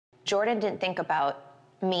Jordyn didn't think about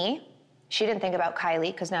me. She didn't think about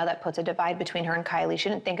Kylie, because now that puts a divide between her and Kylie. She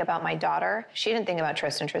didn't think about my daughter. She didn't think about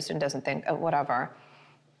Tristan. Tristan doesn't think of whatever.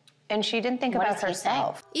 And she didn't think about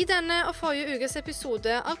herself. I denne og forrige ukes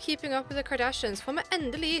episode av Keeping Up with the Kardashians får vi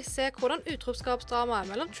endelig se hvordan utroskapsdramaet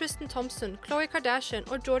mellom Tristan Thompson, Khloe Kardashian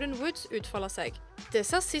og Jordyn Woods utfolder seg. Det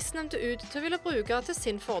ser sistnevnte ut til å ville bruke til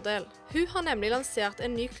sin fordel. Hun har nemlig lansert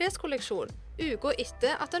en ny kleskolleksjon, uka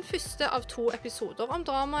etter at den første av 2 episoder om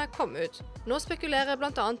dramaet kom ut. Nå spekulerer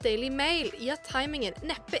blant annet Daily Mail i at timingen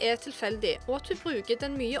neppe er tilfeldig, og at hun bruker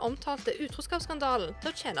den mye omtalte utroskapsskandalen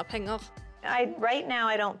til å tjene penger. Right now,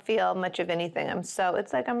 I don't feel much of anything. It's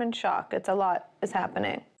like I'm in shock. It's a lot is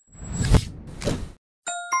happening.